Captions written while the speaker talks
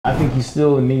think you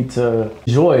still need to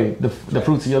enjoy the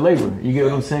fruits of your labor. You get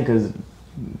what I'm saying? Because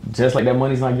just like that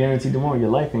money's not guaranteed tomorrow, your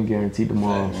life ain't guaranteed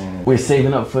tomorrow. We're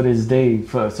saving up for this day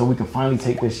so we can finally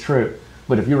take this trip.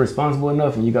 But if you're responsible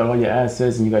enough and you got all your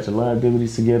assets and you got your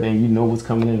liabilities together and you know what's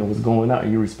coming in and what's going out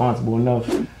and you're responsible enough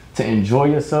to enjoy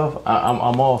yourself,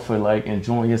 I'm all for like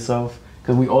enjoying yourself,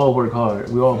 because we all work hard.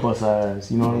 We all bust our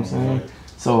ass, you know what I'm saying?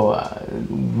 So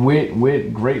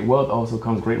with great wealth also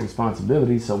comes great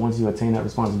responsibility. So once you attain that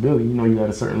responsibility, you know you're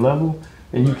at a certain level,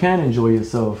 then you can enjoy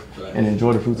yourself and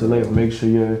enjoy the fruits of labor. Make sure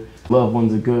your loved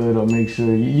ones are good, or make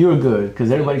sure you're good,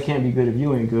 because everybody can't be good if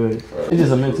you ain't good. It's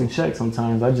just a mental check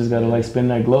sometimes. I just gotta like spin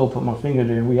that globe, put my finger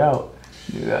there, and we out.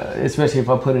 Especially if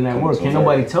I put in that work. Can't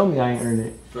nobody tell me I ain't earned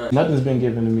it. Nothing's been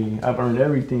given to me. I've earned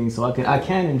everything, so I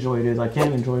can enjoy this. I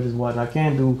can enjoy this watch. I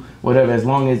can do whatever, as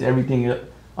long as everything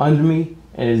under me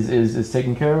is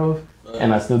taken care of,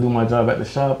 and I still do my job at the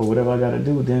shop or whatever I gotta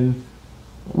do. Then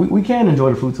we can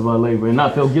enjoy the fruits of our labor and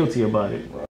not feel guilty about it.